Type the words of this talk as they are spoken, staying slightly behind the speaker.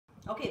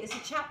Okay, this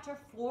is chapter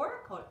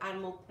 4 called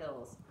Animal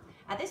Pills.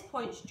 At this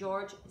point,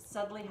 George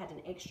suddenly had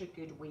an extra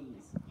good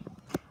wheeze.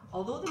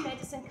 Although the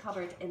medicine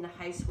cupboard in the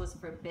house was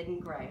forbidden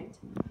ground,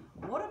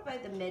 what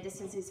about the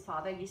medicines his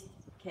father used to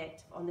keep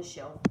on the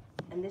shelf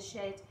in the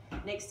shed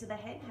next to the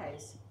hen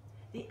house?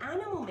 The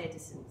animal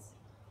medicines.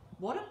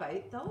 What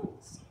about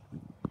those?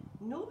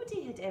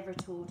 Nobody had ever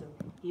told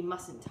him he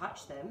mustn't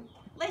touch them.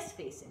 Let's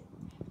face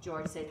it,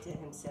 George said to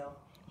himself,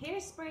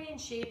 hairspray and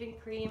shaving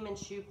cream and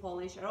shoe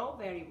polish are all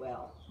very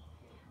well,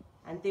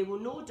 and they will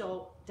no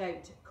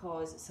doubt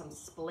cause some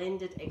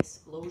splendid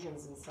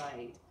explosions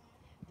inside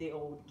the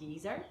old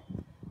geezer.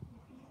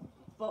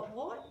 But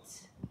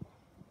what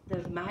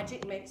the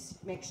magic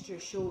mixture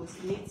shows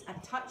needs a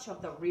touch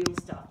of the real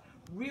stuff,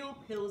 real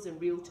pills and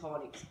real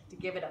tonics to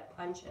give it a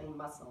punch and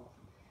muscle.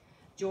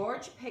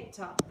 George picked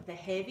up the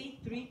heavy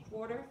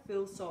 3/4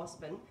 full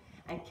saucepan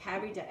and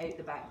carried it out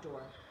the back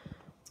door.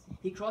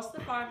 He crossed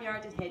the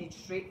farmyard and headed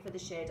straight for the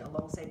shed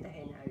alongside the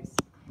hen house.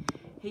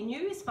 He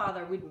knew his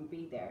father wouldn't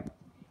be there.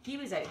 He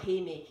was out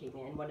haymaking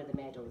in one of the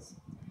meadows.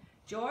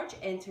 George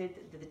entered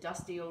the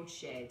dusty old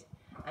shed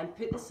and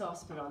put the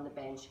saucepan on the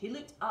bench. He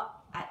looked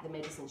up at the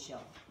medicine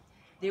shelf.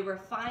 There were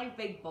 5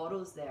 big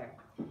bottles there.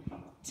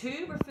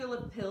 2 were full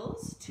of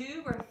pills,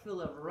 2 were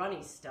full of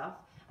runny stuff,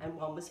 and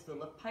 1 was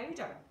full of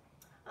powder.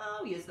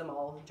 I'll use them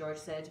all, George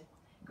said.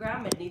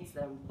 Grandma needs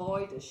them.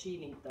 Boy, does she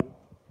need them.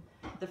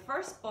 The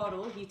first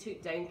bottle he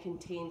took down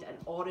contained an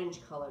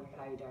orange-coloured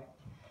powder.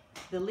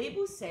 The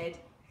label said,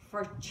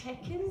 for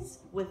chickens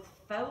with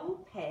foul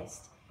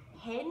pest,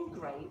 hen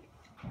gripe,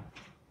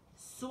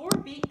 sore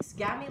beaks,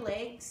 gammy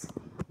legs,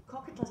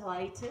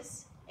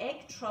 coccylitis,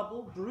 egg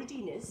trouble,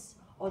 broodiness,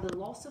 or the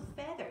loss of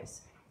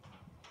feathers.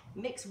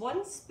 Mix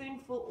 1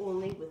 spoonful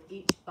only with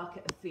each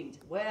bucket of feed.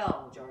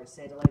 Well, George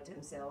said aloud to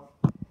himself,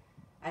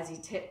 as he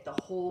tipped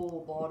the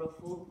whole bottle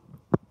full.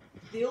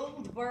 The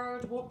old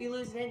bird won't be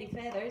losing any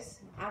feathers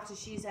after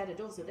she's had a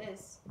dose of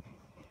this.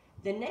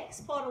 The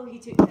next bottle he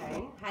took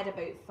down had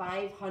about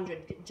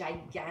 500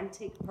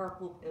 gigantic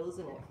purple pills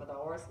in it for the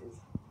horses.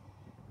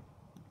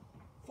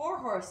 4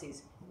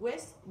 horses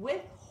with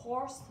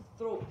horse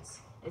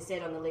throats, it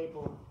said on the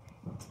label.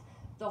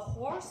 The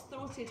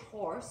horse-throated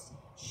horse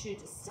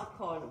should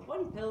suck on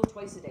 1 pill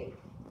twice a day.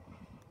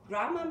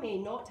 Grandma may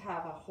not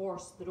have a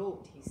horse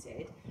throat, he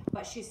said,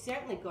 but she's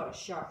certainly got a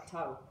sharp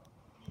tongue.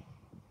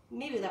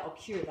 Maybe that'll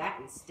cure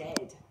that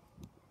instead.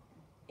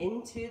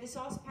 Into the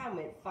saucepan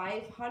went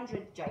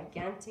 500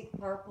 gigantic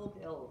purple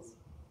pills.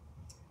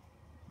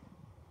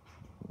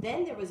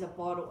 Then there was a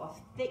bottle of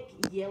thick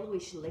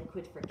yellowish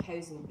liquid for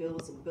cows and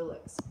bulls and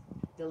bullocks.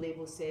 The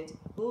label said,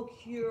 will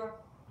cure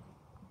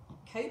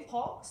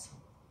cowpox,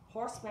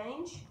 horse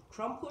mange,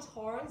 crumpled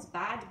horns,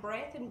 bad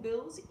breath in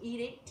bulls,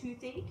 earache,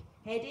 toothache,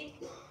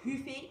 headache,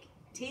 hoofaache,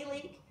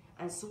 tailache,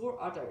 and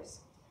sore udders.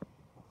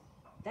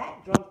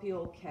 That grumpy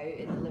old cow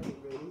in the living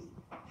room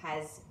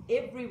has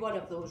every one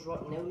of those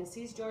rotten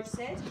illnesses, George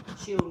said.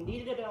 She'll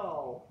need it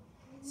all.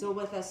 So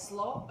with a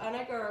slop and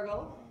a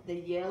gurgle, the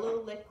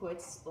yellow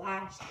liquid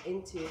splashed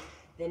into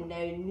the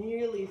now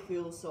nearly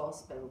full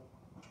saucepan.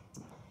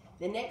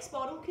 The next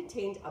bottle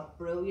contained a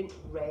brilliant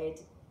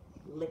red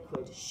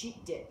liquid,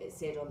 sheep dip, it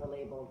said on the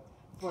label,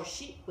 for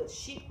sheep with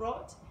sheep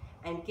rot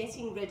and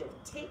getting rid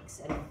of ticks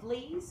and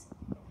fleas.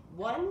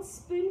 1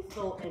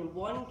 spoonful in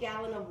 1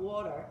 gallon of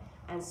water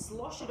and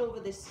slosh it over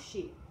the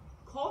sheep.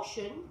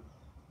 Caution,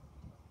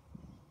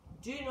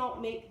 do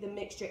not make the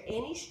mixture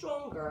any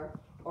stronger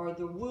or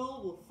the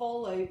wool will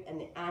fall out and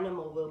the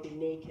animal will be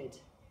naked.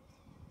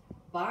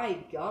 By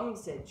gum,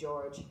 said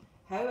George,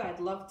 how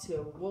I'd love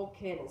to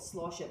walk in and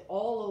slosh it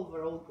all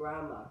over old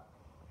Grandma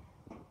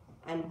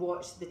and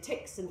watch the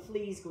ticks and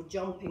fleas go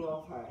jumping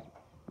off her.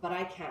 But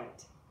I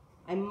can't.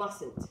 I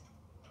mustn't.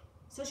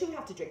 So she'll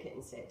have to drink it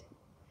instead.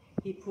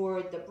 He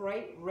poured the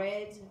bright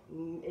red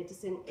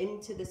medicine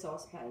into the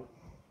saucepan.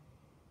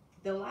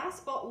 The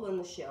last bottle on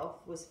the shelf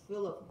was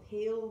full of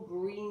pale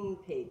green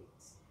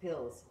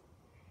pills.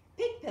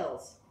 Pig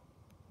pills,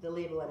 the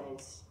label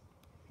announced.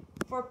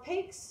 For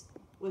pigs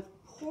with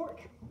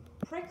pork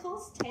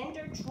prickles,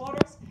 tender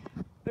trotters,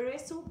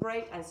 bristle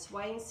bright, and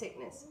swine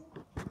sickness.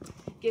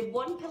 Give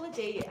 1 pill a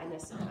day, and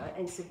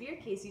in severe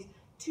cases,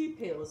 2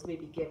 pills may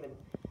be given.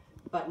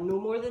 But no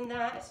more than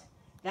that.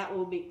 That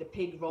will make the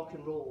pig rock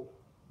and roll.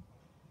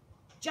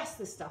 Just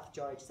the stuff,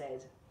 George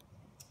said.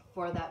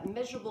 For that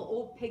miserable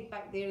old pig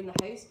back there in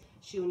the house,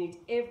 she'll need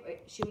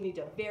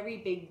a very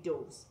big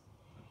dose.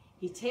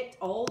 He tipped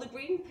all the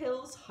green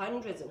pills,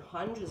 hundreds and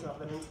hundreds of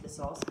them, into the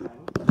saucepan.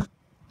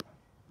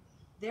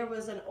 There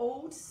was an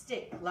old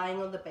stick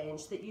lying on the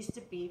bench that used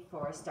to be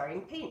for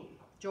stirring paint.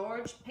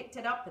 George picked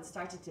it up and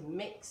started to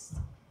mix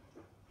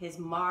his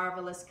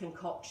marvellous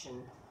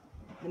concoction.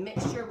 The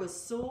mixture was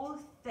so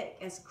thick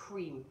as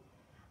cream,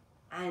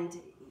 and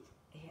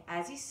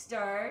as he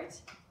stirred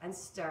and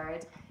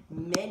stirred,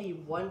 many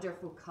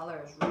wonderful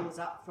colours rose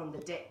up from the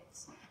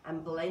depths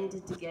and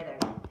blended together.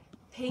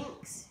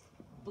 Pinks,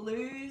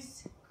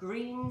 blues,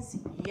 greens,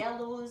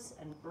 yellows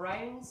and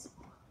browns.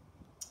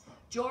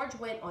 George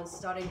went on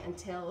stirring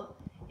until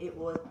It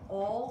was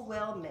all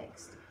well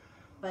mixed,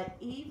 but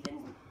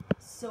even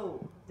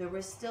so, there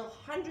were still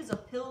hundreds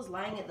of pills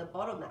lying at the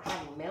bottom that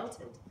hadn't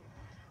melted.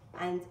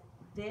 And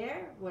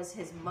there was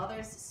his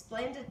mother's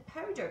splendid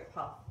powder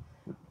puff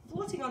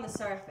floating on the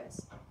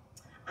surface.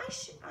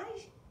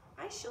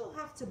 I shall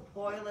have to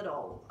boil it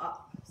all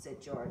up,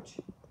 said George.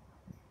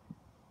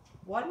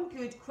 One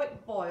good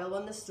quick boil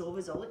on the stove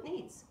is all it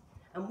needs.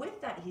 And with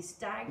that, he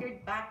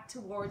staggered back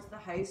towards the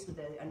house with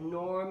an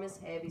enormous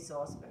heavy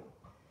saucepan.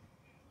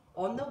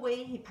 On the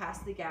way, he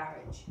passed the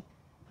garage.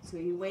 So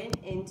he went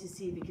in to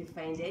see if he could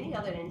find any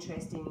other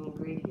interesting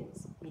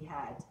ingredients. He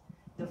had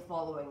the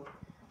following: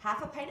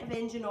 half a pint of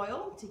engine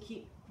oil to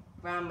keep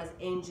Grandma's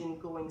engine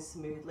going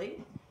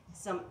smoothly,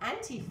 some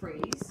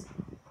antifreeze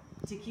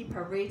to keep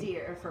her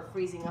radiator from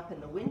freezing up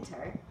in the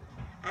winter,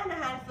 and a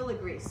handful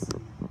of grease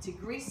to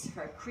grease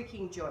her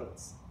creaking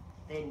joints.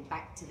 Then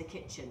back to the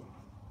kitchen.